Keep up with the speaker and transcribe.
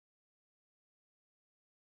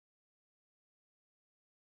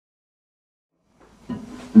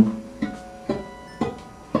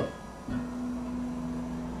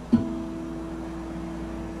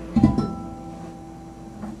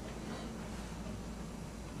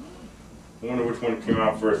I wonder which one came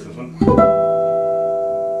out first. This one?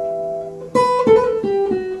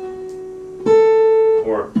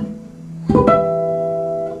 Or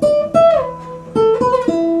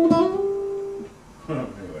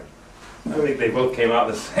anyway, I think they both came out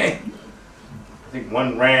the same. I think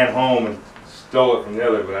one ran home and stole it from the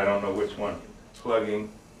other, but I don't know which one. Plugging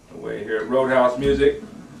away here at Roadhouse Music.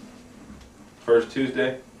 First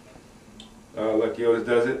Tuesday, Lucky Otis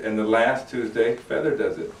does it, and the last Tuesday, Feather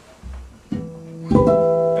does it.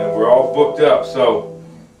 And we're all booked up, so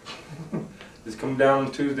just come down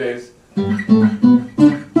on Tuesdays.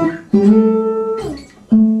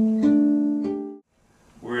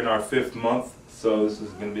 We're in our 5th month, so this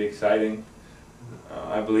is going to be exciting.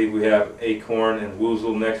 I believe we have Acorn and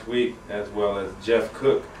Woozle next week, as well as Jeff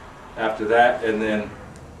Cook after that, and then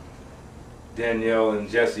Danielle and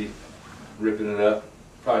Jesse ripping it up.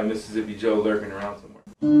 Probably Mississippi Joe lurking around somewhere.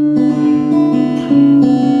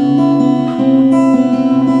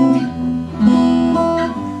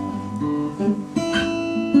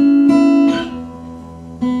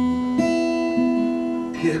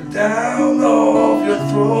 Get down off your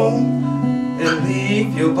throne and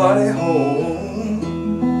leave your body home.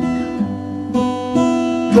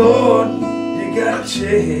 Lord, you gotta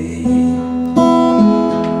change.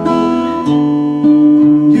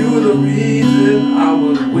 You're the reason I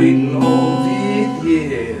was waiting all these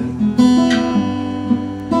years.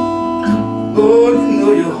 Lord, you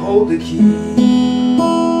know you hold the key.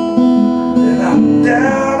 And I'm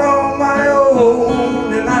down on my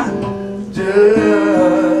own, and I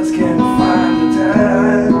just can't find the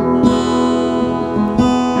time.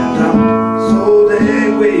 And I'm so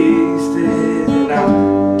dang wasted, and I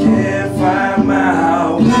can't find my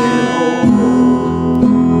way home.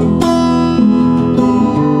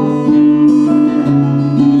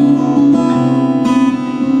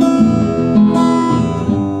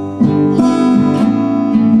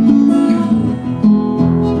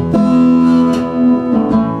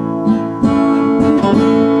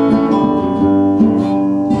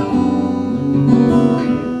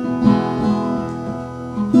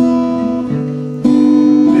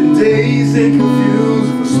 Stay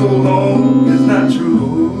confused for so long, it's not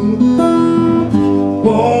true.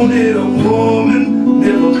 Wanted a woman,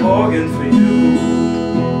 never bargained for you.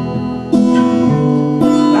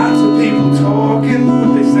 Lots of people talking, what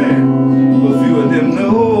they saying, but few of them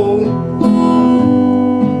know.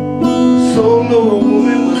 So no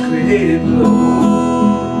woman was created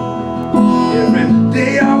low. Every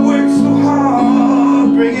day I work so hard,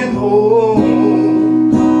 bringing home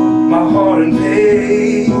my heart and pain.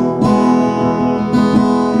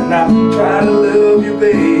 I try to love you,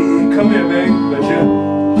 babe. Come here, babe. But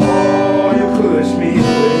you push me away.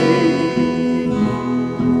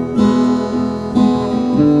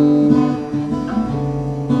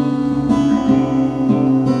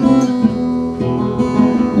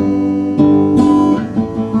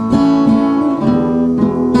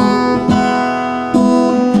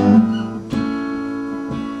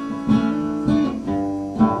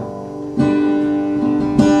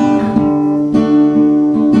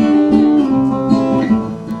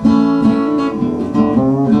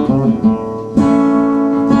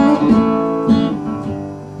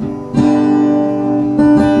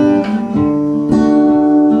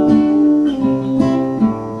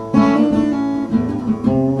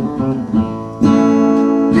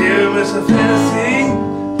 It's a fantasy,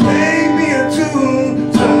 play me a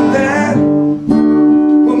tune, something that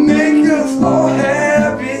will make us all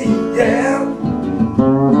happy, yeah.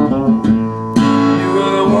 You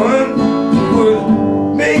were the one who would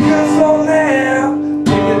make us all laugh.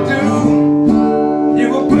 When you do, you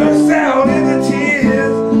will burst out into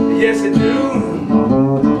tears, yes you do.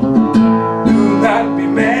 Do not be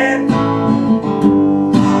mad,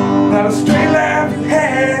 not a straight laugh you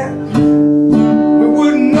had.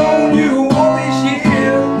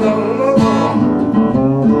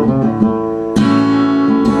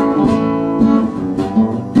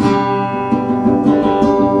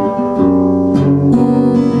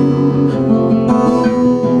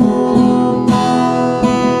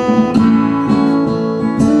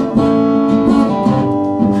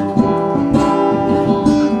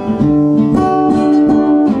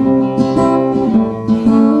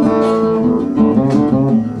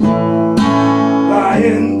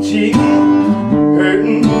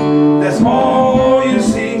 Hurting, that's all you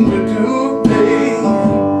seem to do, babe.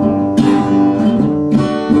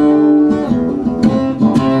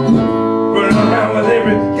 Running around with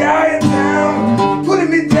every guy in town, putting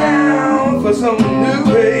me down for some new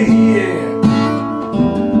way, yeah.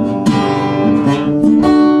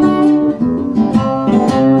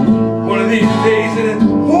 One of these days, and it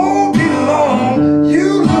won't be long.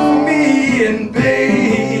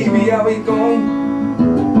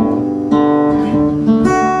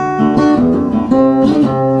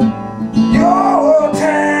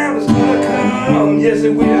 yes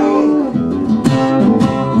it will.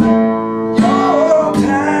 Your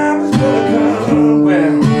time is gonna come.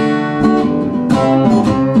 Well,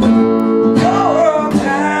 your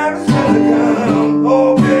time is gonna come.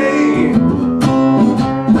 Oh, babe,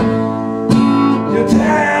 your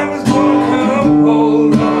time is gonna come.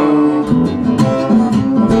 Hold on.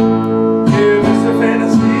 Give us a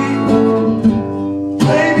fantasy.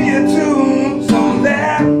 Play me a tune, something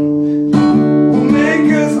that will make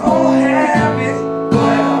us all happy.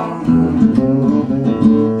 Well,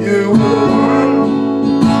 you were the one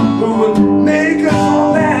who would make us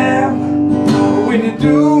all laugh. But when you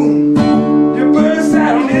do, you burst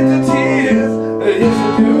out into tears. Yes,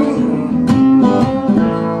 you do.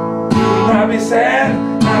 You might be sad,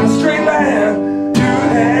 not a straight line you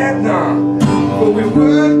had none. But we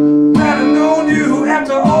would not have known you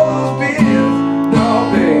after all those beers. No,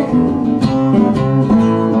 babe.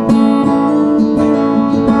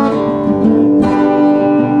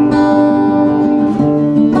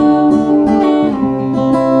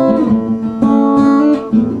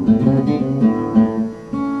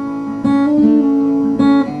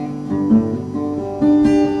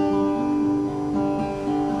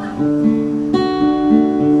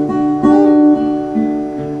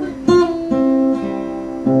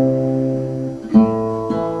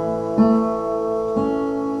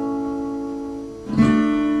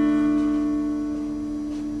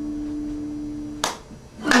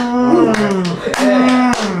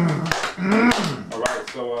 Alright,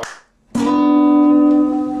 so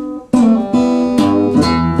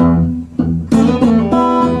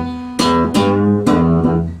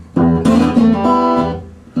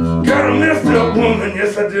got a messed up woman,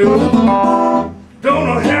 yes I do. Don't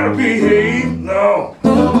know how to behave, no.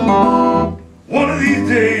 One of these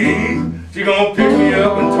days, she gonna pick me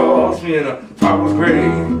up and toss me in a papa's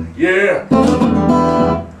grave. Yeah,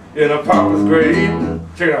 in a papa's grave.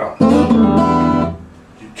 Check it out.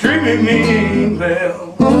 She treat me mean,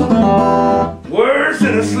 well, worse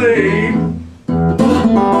than a slave.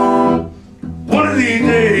 One of these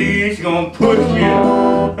days, she gonna push me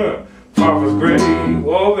in papa's grave.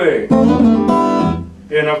 Oh, babe,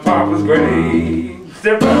 in a papa's grave.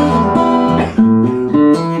 Step out.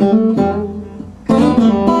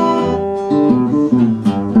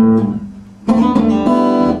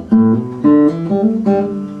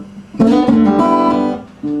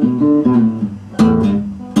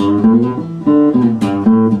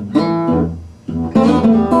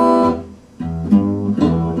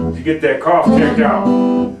 Get that cough checked out.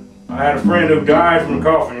 I had a friend who died from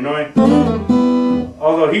coughing, you know him?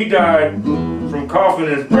 Although he died from coughing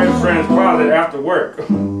in his friend's closet after work.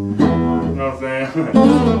 You know what I'm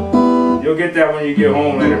saying? You'll get that when you get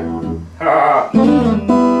home later. Ha ha.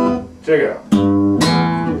 Check it out.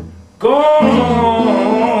 Go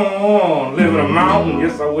on, live in a mountain,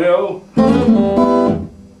 yes I will.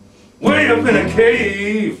 Way up in a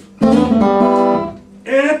cave.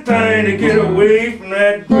 Anything to get away from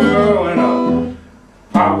that girl in a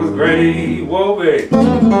papa's grave. Whoa, babe.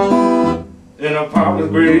 In a papa's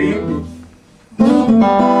grave.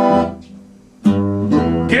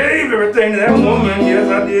 Gave everything to that woman, yes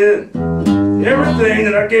I did. Everything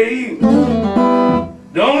that I gave.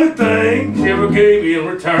 The only thing she ever gave me in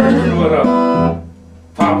return was a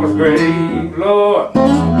papa's grave. Lord,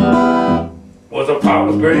 was a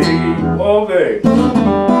papa's grave. Oh, babe.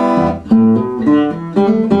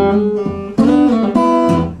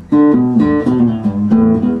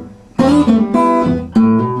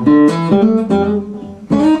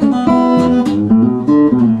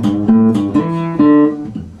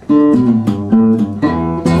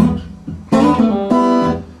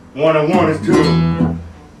 One and one is two.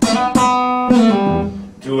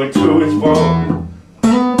 Two and two is four.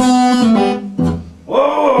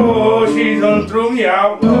 Oh, she done threw me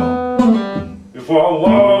out before I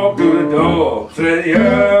walked through the door. Said,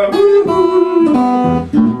 yeah, woo-hoo.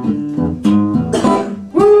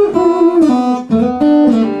 Woo-hoo.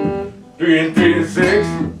 3 and 3 is 6.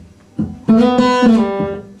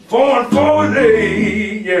 4 and 4 is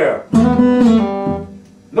 8, yeah.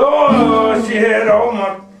 Lord, she had all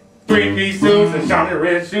my 3-piece suits and shiny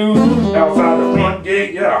red shoes outside the front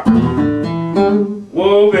gate, yeah.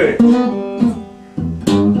 Whoa, baby.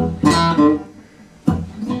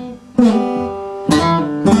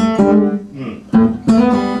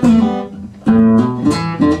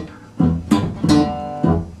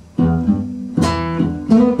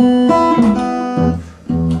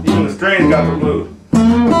 Even the strings got the blues.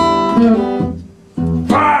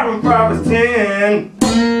 5 and 5 is 10.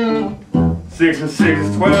 6 and 6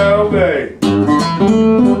 is 12, babe.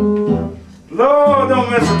 Lord, don't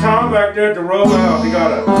mess with Tom back there at the Roadhouse. He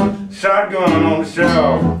got a shotgun on the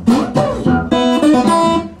shelf.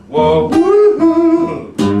 Whoa, woo-hoo.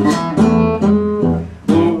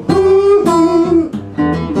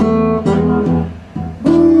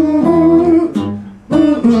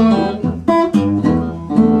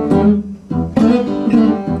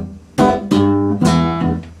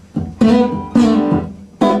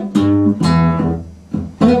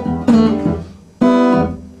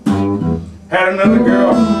 Had another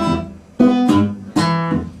girl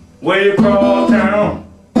way across town.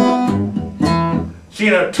 She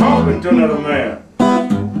done talking to another man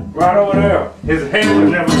right over there. His head was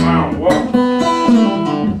never found. What?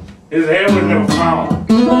 His head was never found.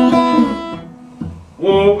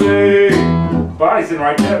 Whoa, babe. Body's sitting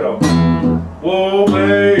right there though. Whoa,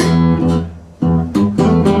 babe.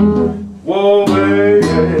 Whoa,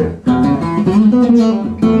 babe.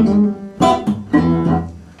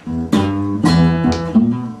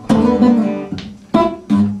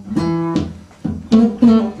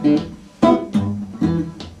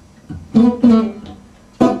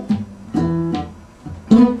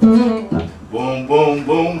 Boom, boom,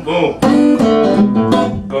 boom, boom.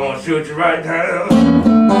 Gonna shoot you right down.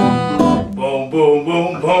 Boom, boom,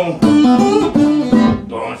 boom, boom.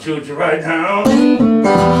 Gonna shoot you right down.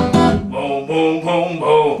 Boom, boom, boom,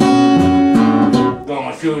 boom.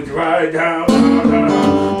 Gonna shoot you right down, down,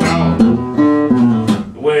 down, down.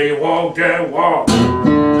 The way you walk that walk.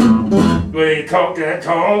 The way you talk that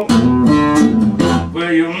talk.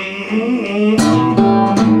 Where you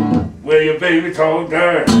where your baby talk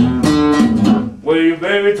that. Where your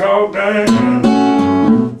baby talk that.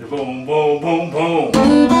 Boom, boom, boom, boom.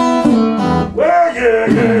 Well, yeah,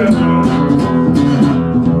 yeah.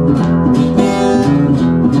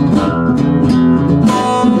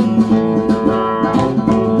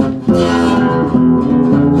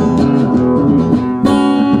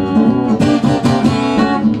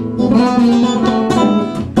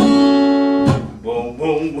 Boom,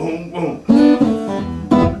 boom, boom, boom.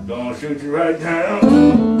 Gonna shoot you right down.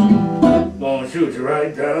 Gonna shoot you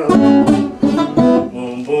right down.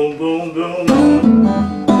 Boom, boom, boom, boom.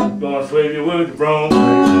 Gonna sweep you with the broom.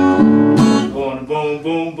 Gonna boom,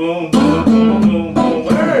 boom, boom, boom, boom, boom, boom.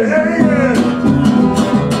 Hey, hey, hey.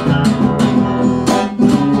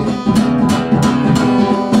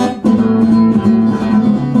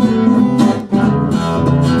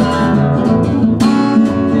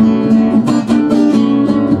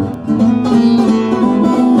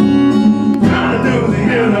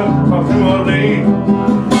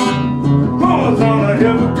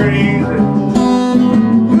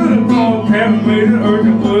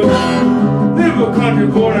 Country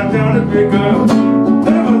boy down to pick up.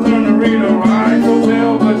 Never learned to read or write so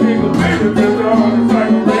well, but she could make it just all just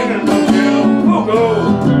like a rain in the shell. Go, go,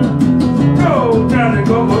 go, Johnny,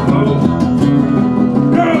 go, go, go.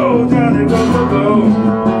 Go, Johnny, go, go, go.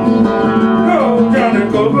 Go, Johnny,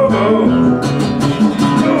 go, go, go.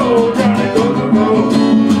 Go, Johnny, go, go, go.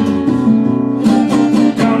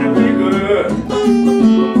 Johnny, be good.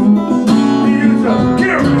 He used to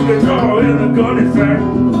carry the guitar in the gunny sack.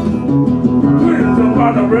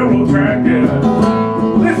 On the railroad track, yeah.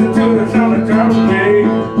 Listen to the sound of driving me.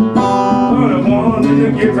 For the one in the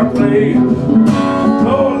guitar play.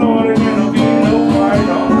 Oh Lord, it ain't no be no fight.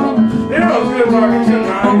 It don't feel like it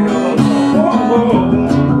tonight. Oh, oh,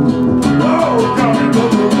 oh, Johnny, go,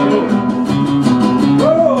 go, go.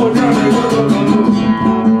 Oh, Johnny, go, go, go.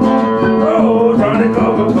 Oh, Johnny, go,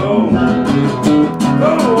 go, go. Oh,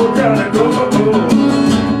 Johnny, go, go, go.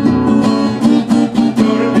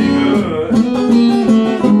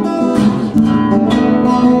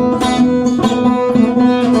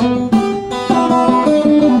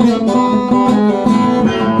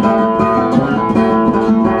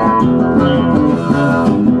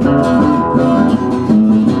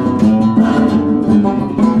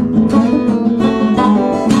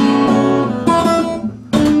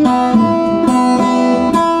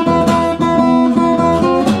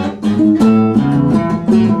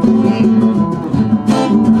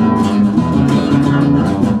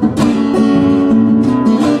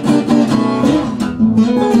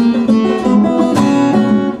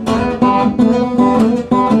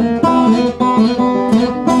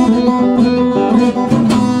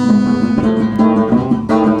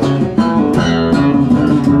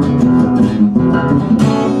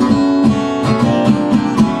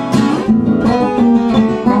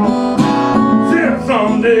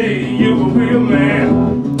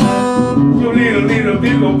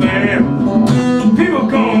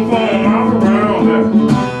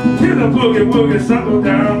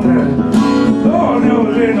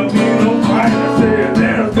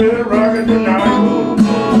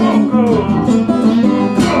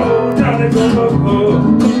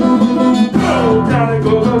 Go, Johnny,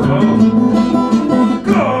 go, go, go.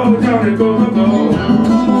 Go, Johnny, go, go, go.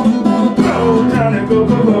 Go, Johnny, go,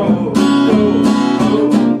 go, go.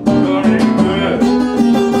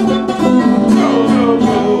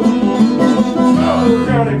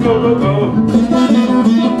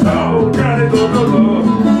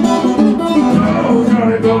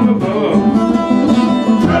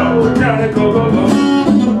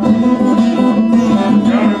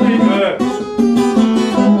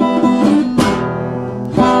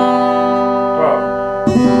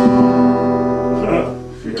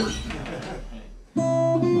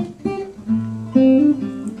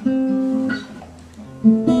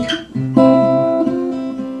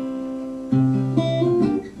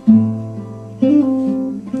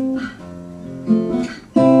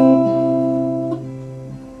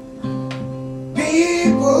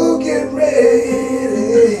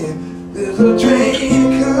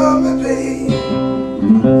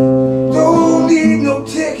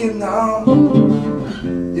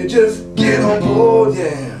 You just get on board,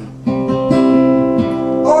 yeah.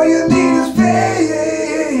 All you need is faith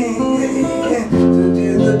to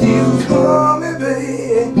hear the diesel's coming,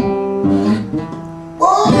 babe.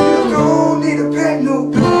 Oh, you don't need to pack no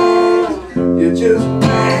bags. You just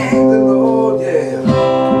thank the Lord, yeah.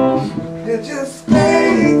 You just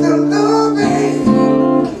thank the Lord, babe.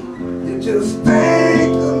 You just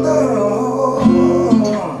thank the Lord.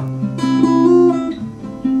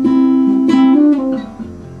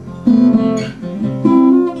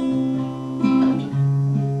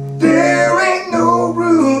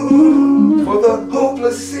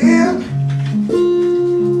 Sin,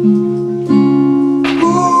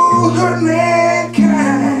 who hurt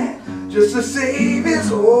mankind just to save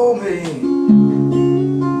his old man.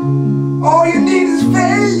 All you need is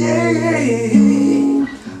faith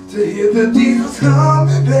to hear the Jesus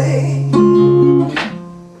coming, babe.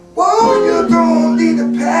 Oh, you don't need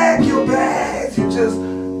to pack your bags. You just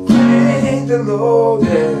thank the Lord,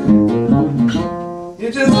 yeah.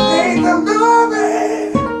 You just thank the Lord, babe.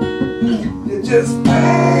 Just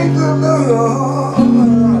thank the Lord.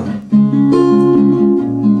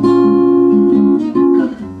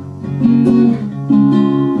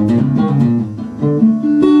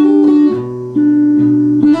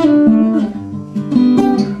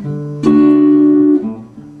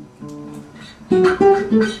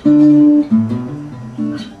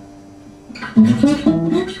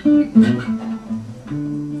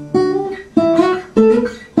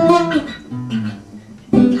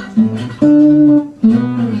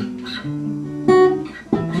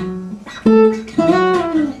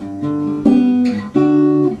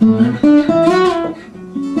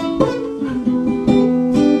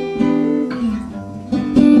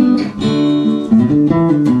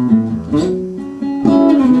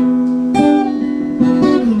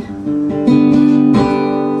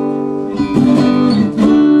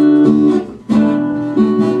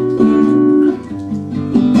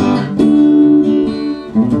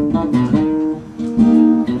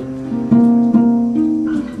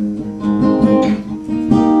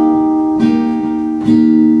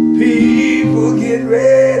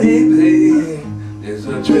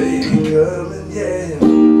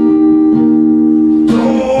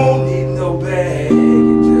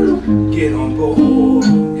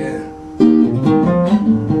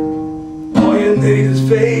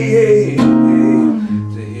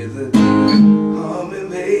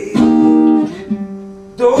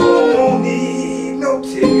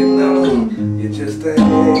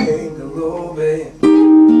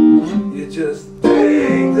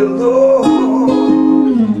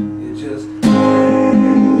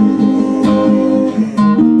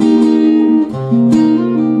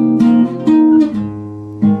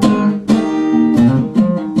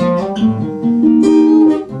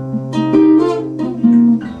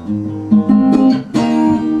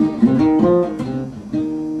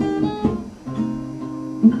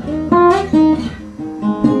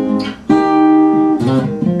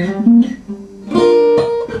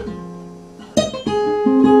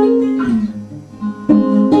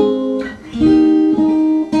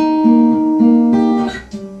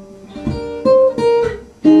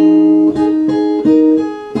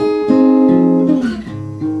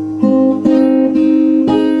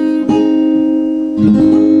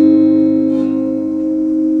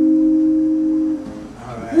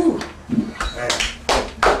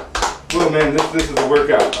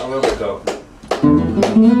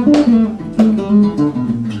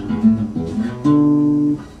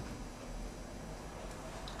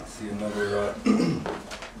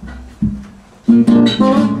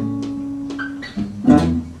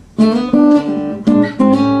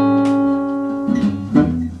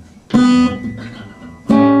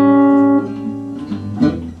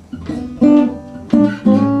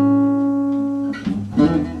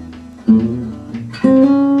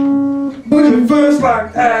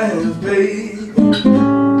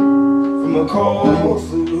 gonna cause.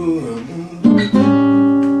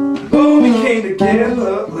 Oh, we came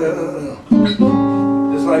together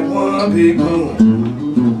just like one big moon.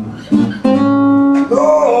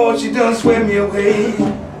 Oh, she done swept me away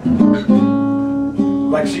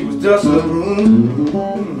like she was dust in the room.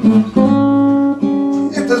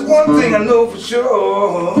 If there's one thing I know for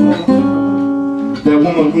sure, that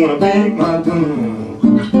woman gonna be my doom.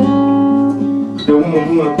 That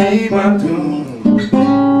woman gonna be my doom.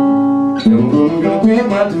 That woman gonna be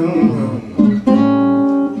my doom.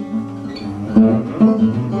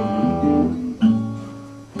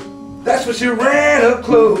 That's when she ran up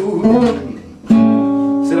close,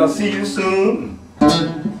 said I'll see you soon.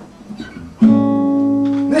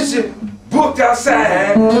 Then she booked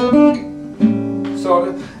outside, saw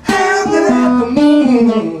the heaven at the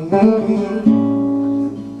moon.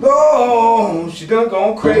 Oh, she done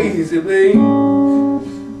gone crazy, babe.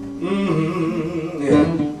 Yeah.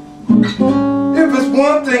 If it's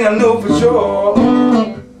one thing I know for sure,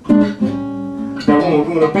 that woman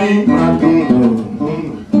gonna be my doom.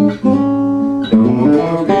 That woman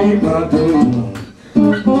gonna be my doom.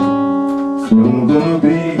 That woman gonna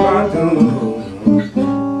be my doom.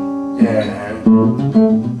 Yeah.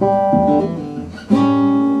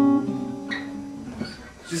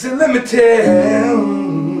 She said, let me tell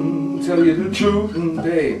you the truth,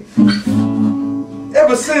 babe.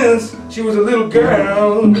 Ever since she was a little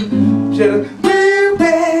girl, she had a real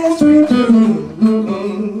bad sweet tooth.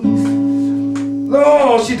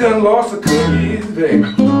 Lord, she done lost her cookies, babe,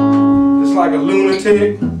 just like a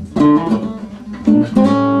lunatic.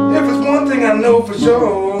 If it's one thing I know for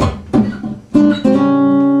sure,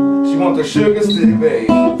 she want the sugar stick, babe.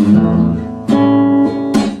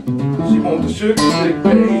 She want the sugar stick,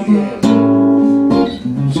 babe.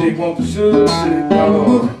 She want the sugar stick,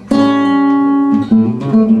 dog.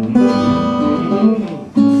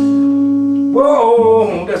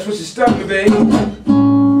 Whoa, that's what she stuck me, babe,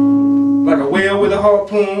 like a whale with a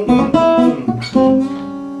harpoon.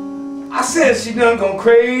 I said she done gone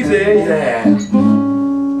crazy, yeah,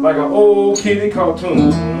 like an old kitty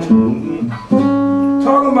cartoon.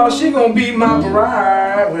 Talking about she gonna be my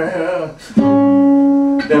bride, well,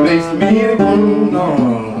 that makes me the groove,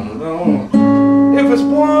 no. If it's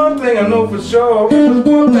one thing I know for sure, if it's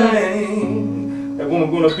one thing, that woman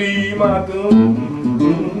gonna be my doom.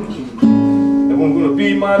 That woman gonna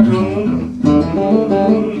be my doom.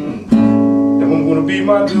 That woman gonna be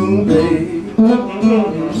my doom, babe.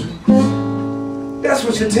 That's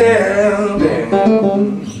what you tell me.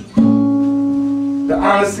 The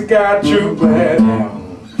honest to God truth, man.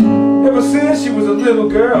 Ever since she was a little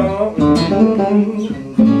girl,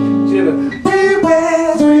 she had a real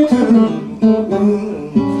bad sweet tooth.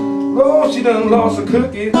 Oh, she done lost her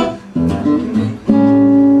cookies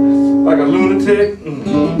like a lunatic.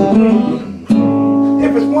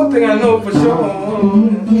 If it's one thing I know for sure,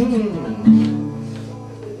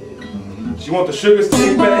 she want the sugar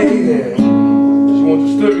stick, babe. She want the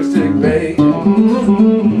sugar stick, babe. She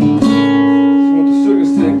want the sugar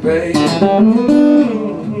stick, babe.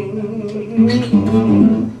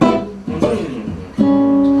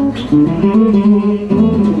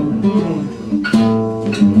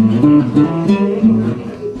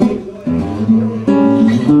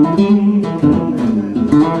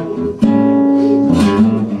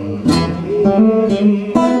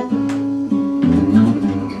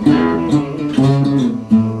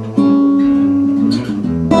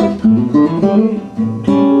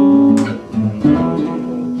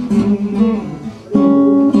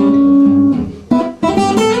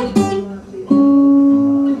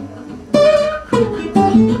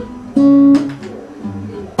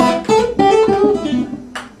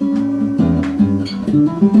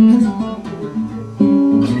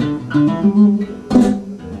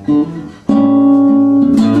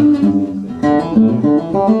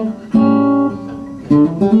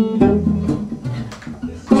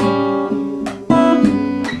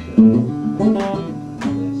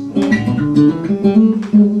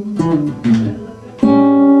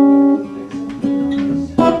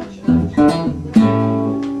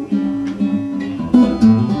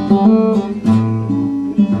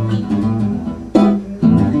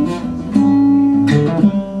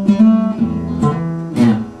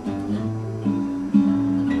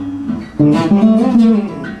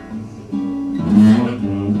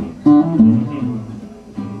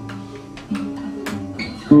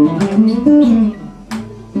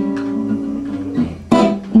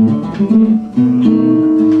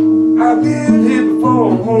 I've been here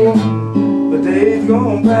before, but days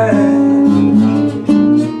gone by,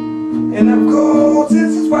 and of course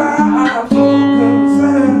this is why I'm so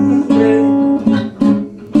concerned, babe.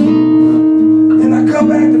 come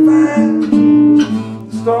back to find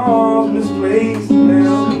the stars misplaced,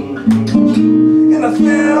 and the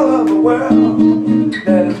smell of the world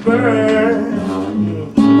that is burned.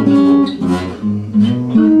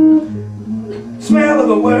 Smell of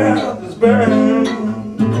the world is burned.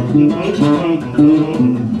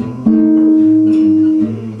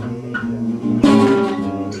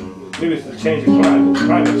 Maybe it's the change of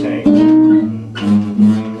climate change.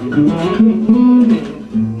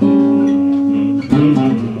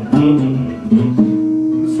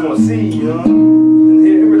 Just wanna see, you know, and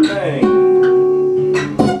hear everything.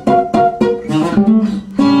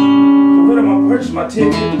 So when I'm gonna purchase my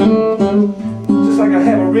ticket, just like I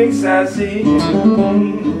have a ringside seat.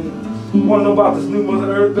 Wanna know about this new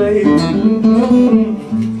Mother Earth, babe?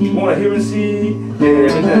 Wanna hear and see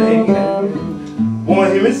everything. Wanna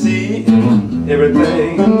hear and see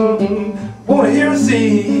everything. Wanna hear and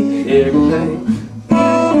see everything.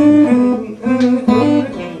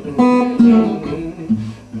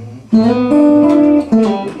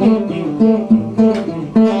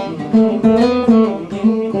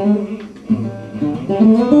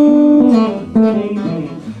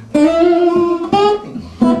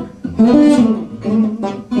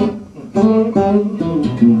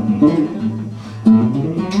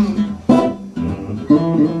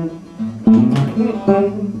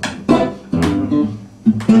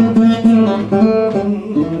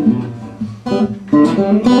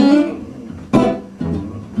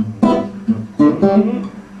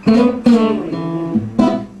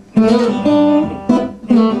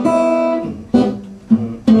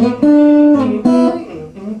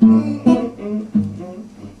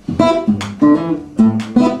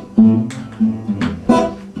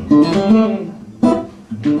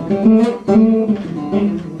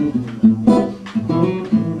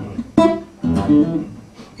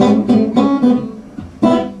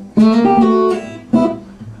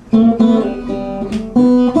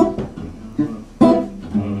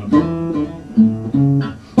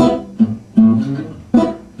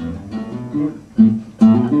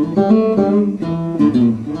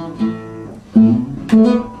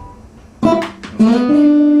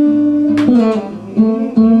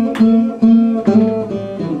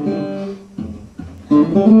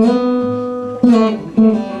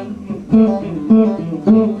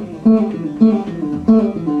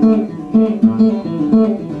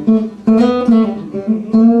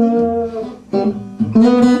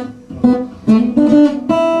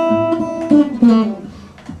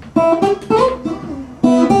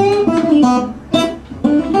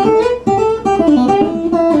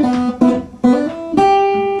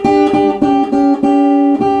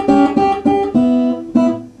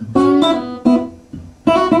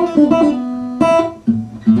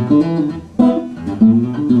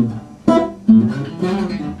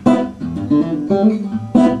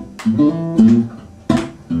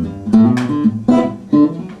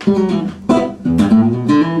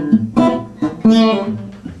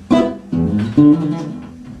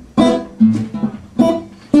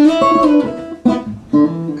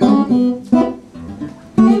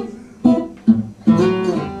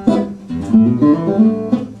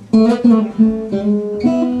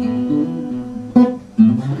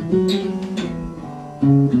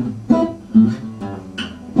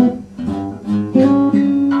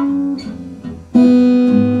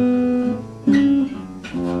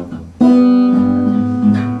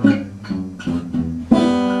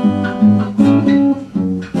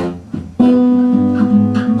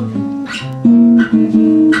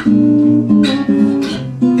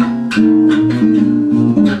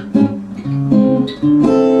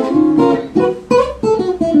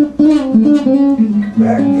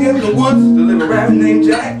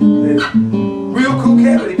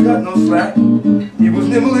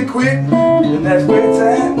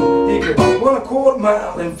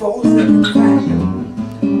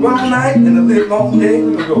 Long day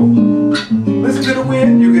ago. Listen to the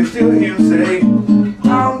wind, you can still hear him say,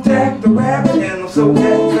 I'm Jack the Rabbit and I'm so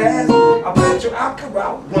damn fast, I bet you I could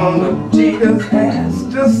outrun the cheetah's ass.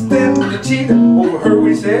 Just then the cheetah overheard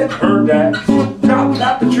what he said, heard that, dropped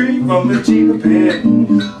out the tree from the cheetah pit,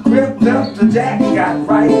 crept up to Jack and got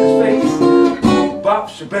right in his face. Bop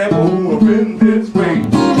shabambo up in this way.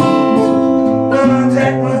 Run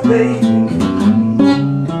Jack, run baby,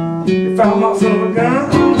 you found my son of a gun.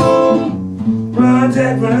 Run,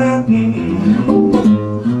 Jack, run,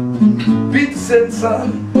 beat the setting sun.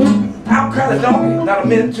 Out cried the donkey, not a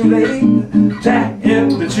minute too late. Jack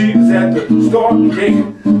and the cheetahs at the starting gate.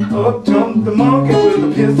 Up jumped the monkey with a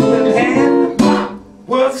pistol in hand. Pop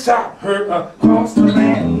was a shot heard across the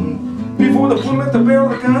land. before the bullet at the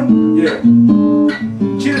barrel of the gun. Yeah.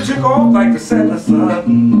 Cheetah took off like the setting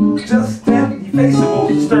sun. Just then he faced the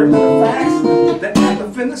most disturbing of the facts. That at the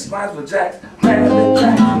finish lines were Jack's Rabbit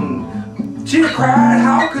Jackson. Cheetah cried,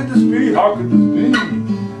 how could this be? How could this be?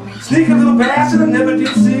 Sneaky little bastard I never did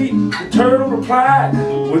see. The turtle replied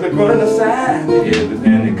with a grunt aside. Here's the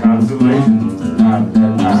any consolation.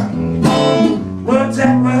 Run,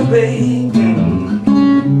 Jack, run, baby.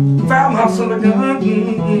 Found my son a gun.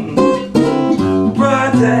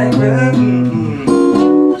 Run, Jack, run.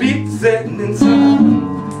 Beat the setting sun.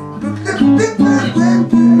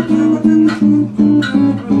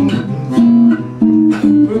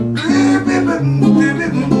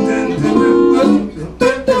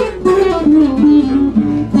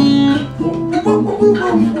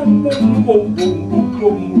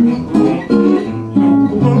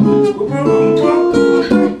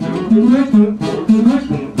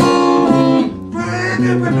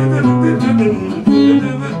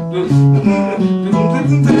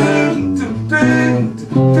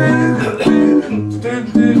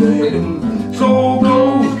 So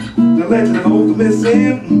goes the legend of old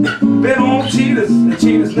missing. Bet on cheaters, and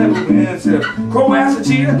cheaters never win. Crow asked a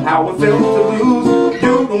cheater how it felt to lose.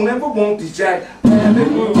 You don't ever want these Jack Rabbit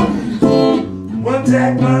blues. One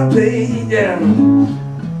Jack, one play, yeah.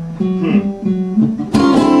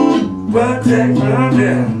 One Jack, one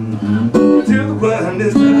down. Till the run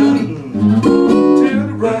is done. Till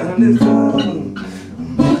the run is done.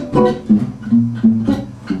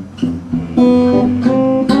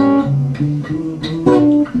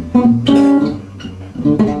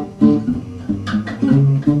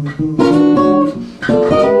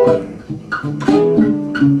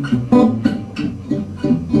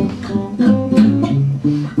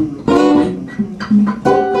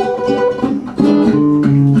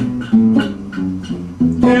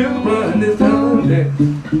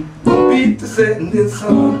 Beat the setting in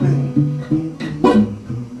sun.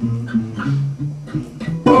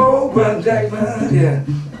 Oh, run, Jack, run, yeah.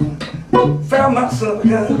 Found my son a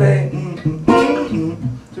gun back.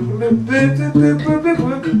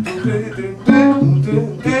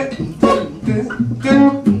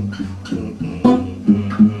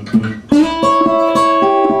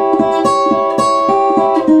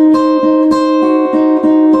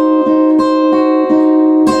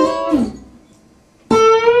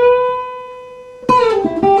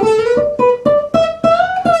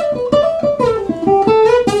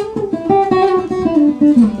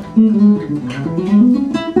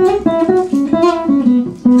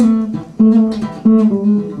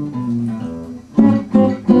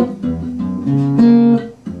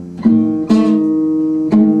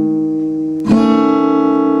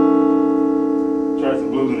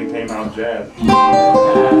 Jazz.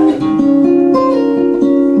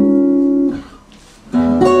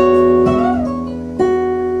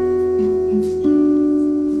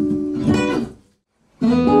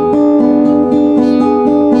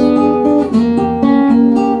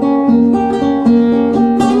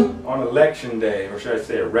 On election day, or should I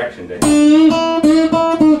say erection day?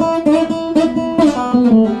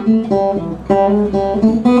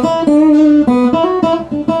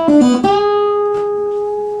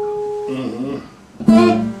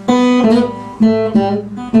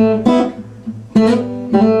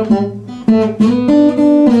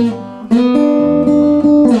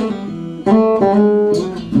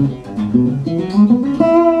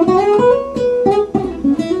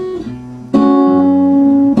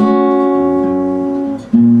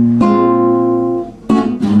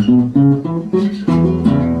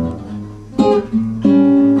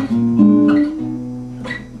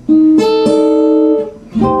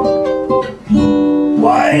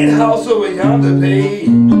 White house over yonder bay.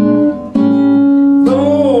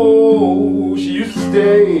 Oh, she used to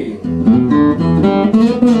stay.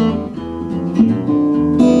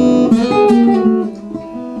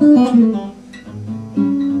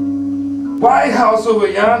 White house over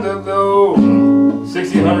yonder though,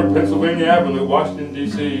 1600 Pennsylvania Avenue, Washington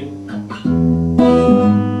D.C.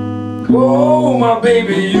 Oh, my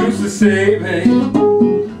baby used to say, babe,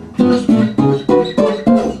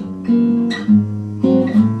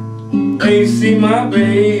 ain't seen my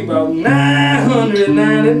babe about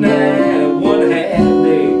 999 one half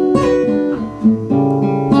day.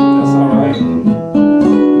 That's alright.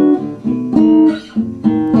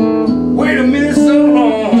 Wait a minute, so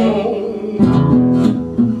long.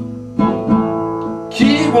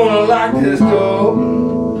 Keep wanna lock this door.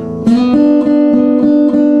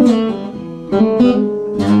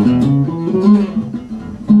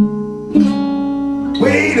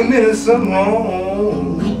 Wait a minute, something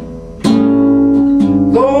wrong.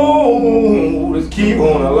 Lord, let's keep key,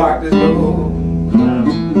 wanna lock this door.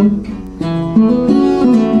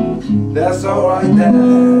 That's alright,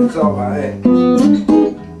 that's alright.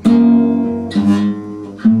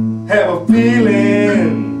 Have a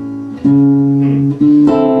feeling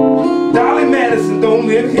Dolly Madison don't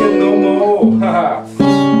live here no more. Haha.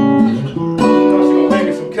 Thought she gonna make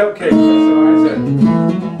me some cupcakes, that's all I said.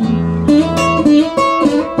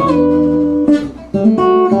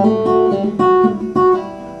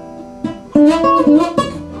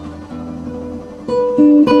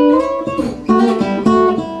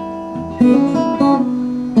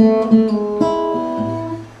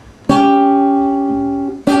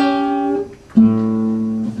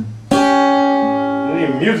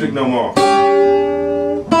 Music no more.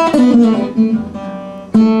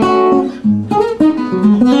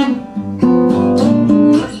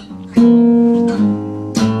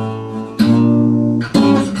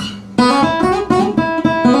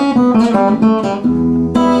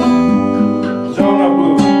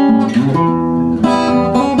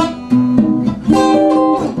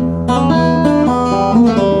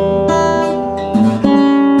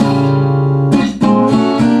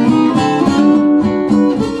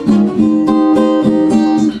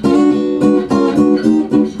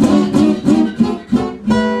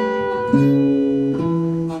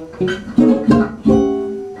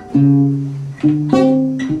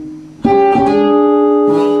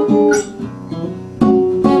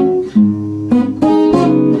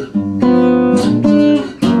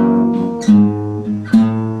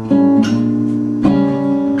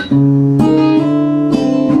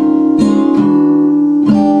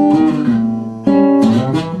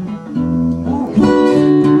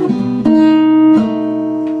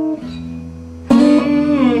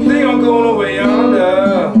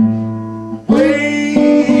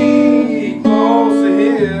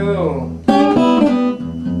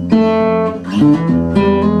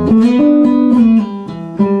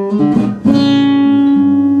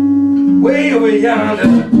 Way over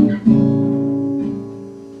yonder,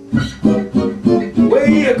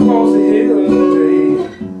 way across the hill,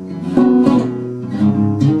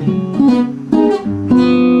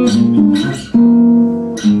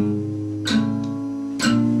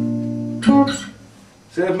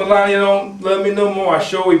 said if Melania don't love me no more, I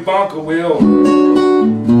sure Ivanka will.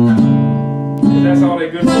 And that's all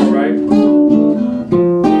they're good for, right?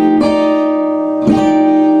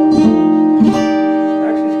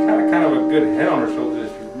 Good head on her shoulders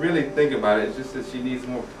if you really think about it. It's just that she needs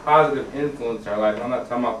more positive influence in her life. I'm not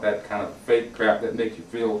talking about that kind of fake crap that makes you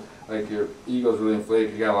feel like your ego's really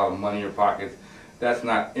inflated, you got a lot of money in your pockets. That's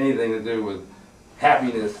not anything to do with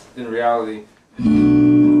happiness in reality.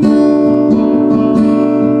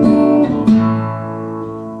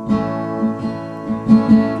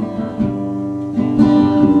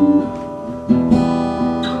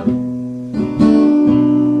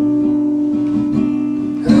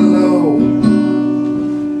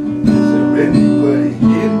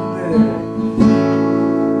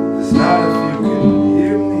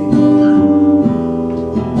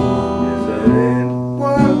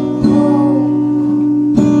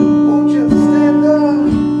 Won't you stand up?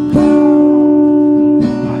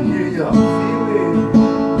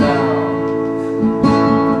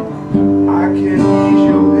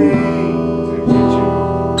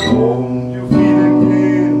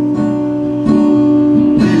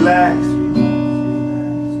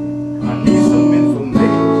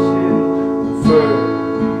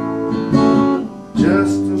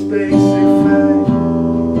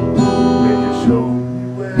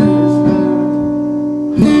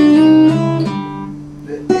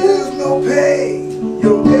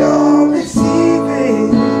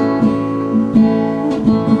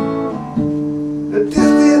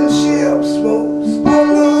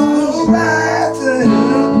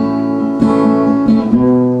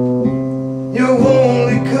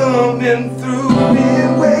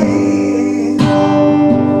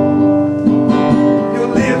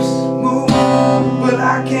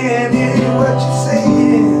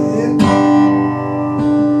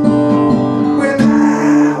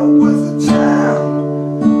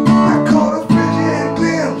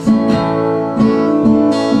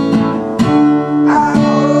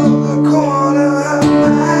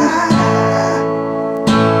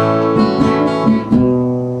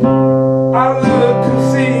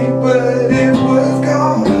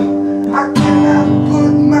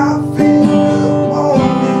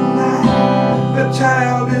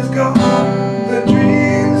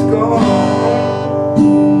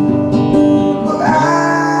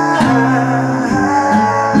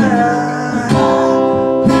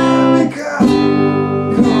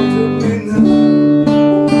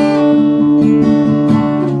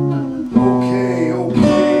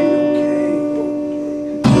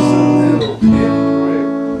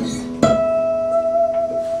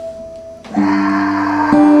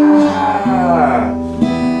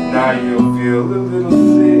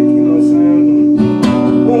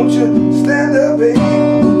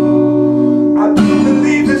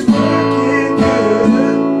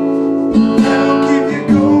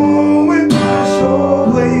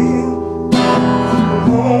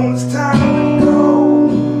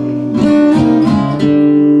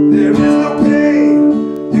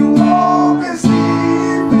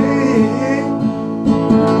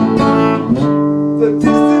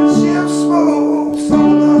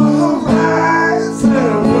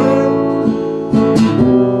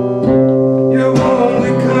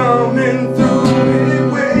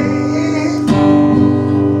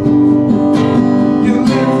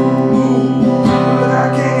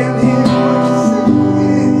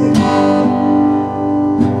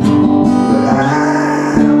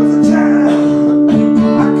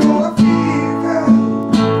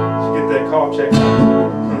 I'll check it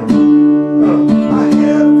out. My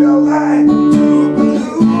head felt like two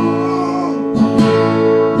balloons.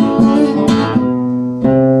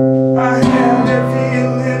 I had a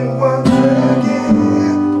feeling once again.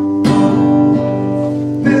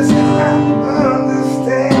 This is my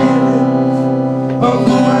understanding of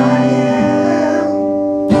who I am.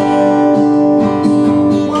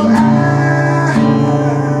 Well,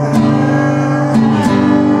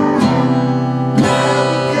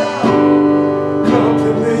 come to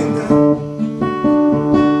me now.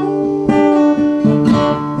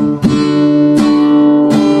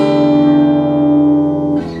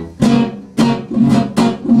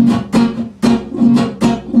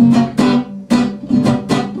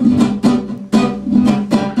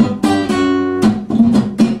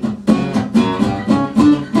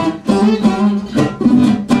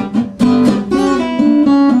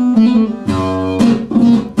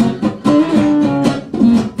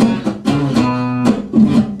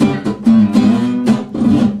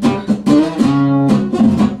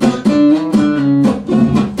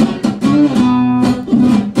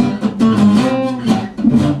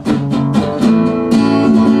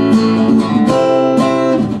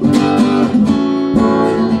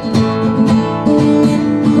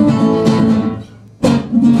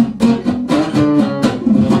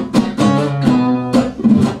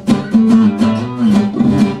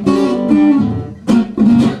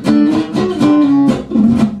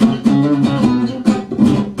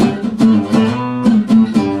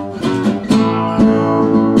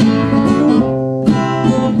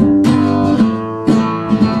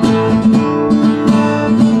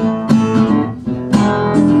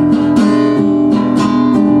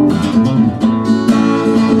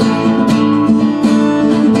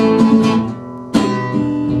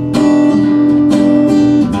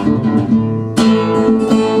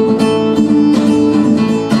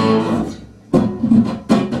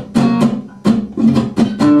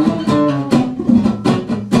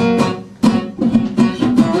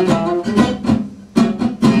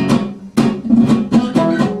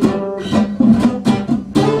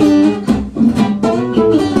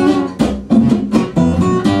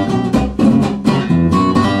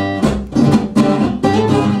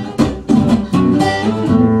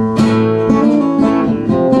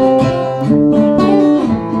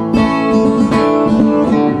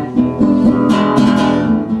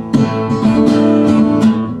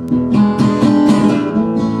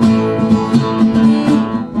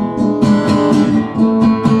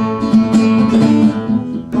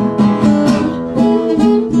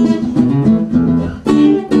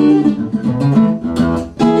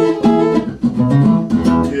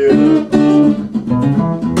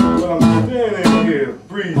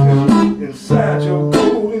 Inside your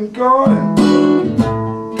golden garden,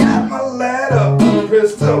 got my ladder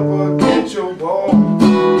pressed up against your wall.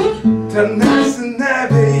 Tonight's the night,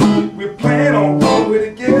 babe, we plan on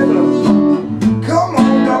going together. Come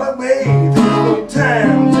on, darling, babe, there's no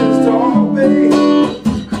time to stall, babe.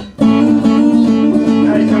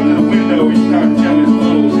 Now you come to the window, you start telling his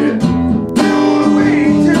clothes here. Don't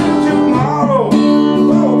wait till tomorrow,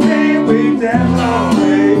 oh, can't wait that long,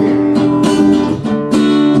 babe.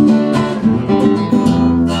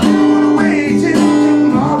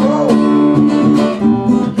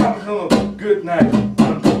 Good night.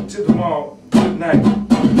 Till tomorrow.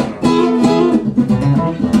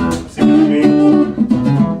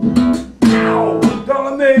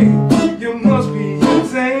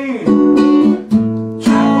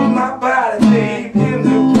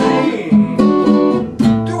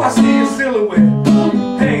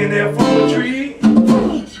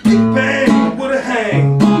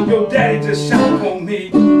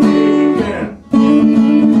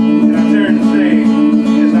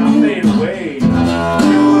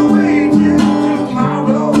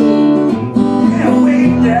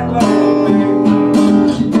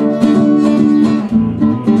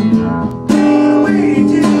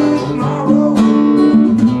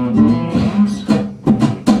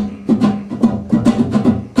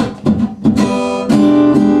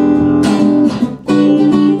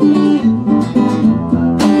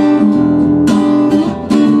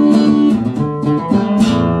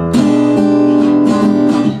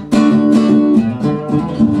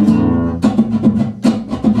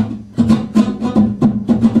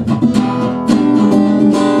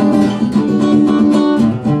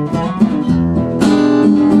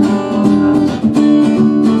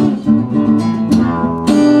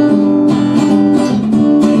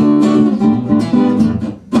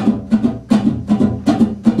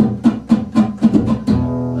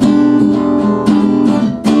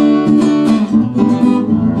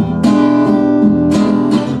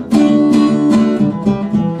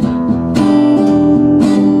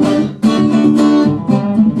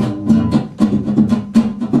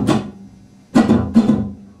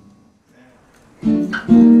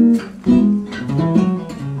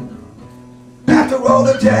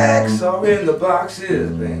 roller jacks are in the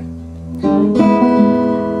boxes, man.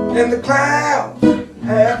 And the clouds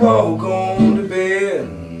have all gone to bed.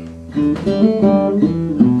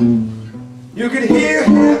 You could hear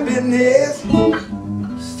happiness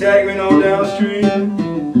staggering on down the street.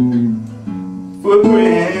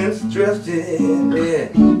 Footprints dressed in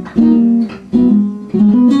red.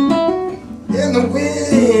 In the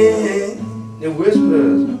wind, it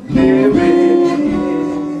whispers, Mary.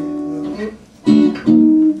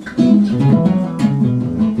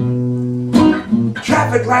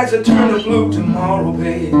 Traffic lights are turning blue tomorrow,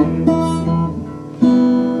 babe.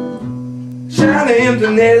 Shine the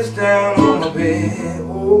emptiness down on my bed.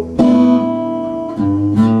 Oh.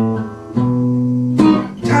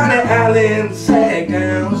 Tiny island sag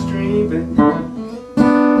downstream, babe.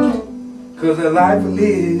 'Cause the life we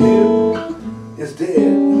live is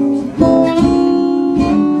dead.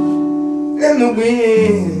 And the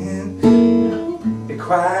wind, it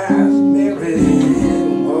cries, Mary.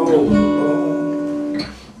 Whoa.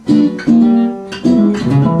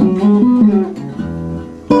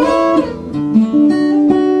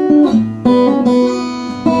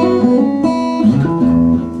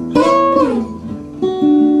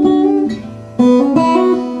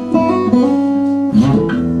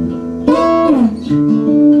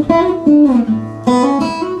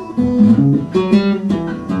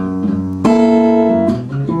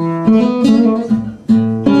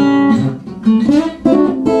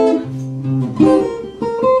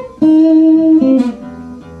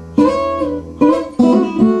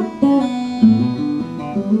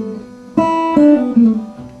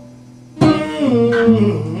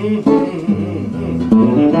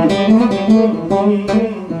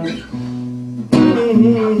 Mm-hmm.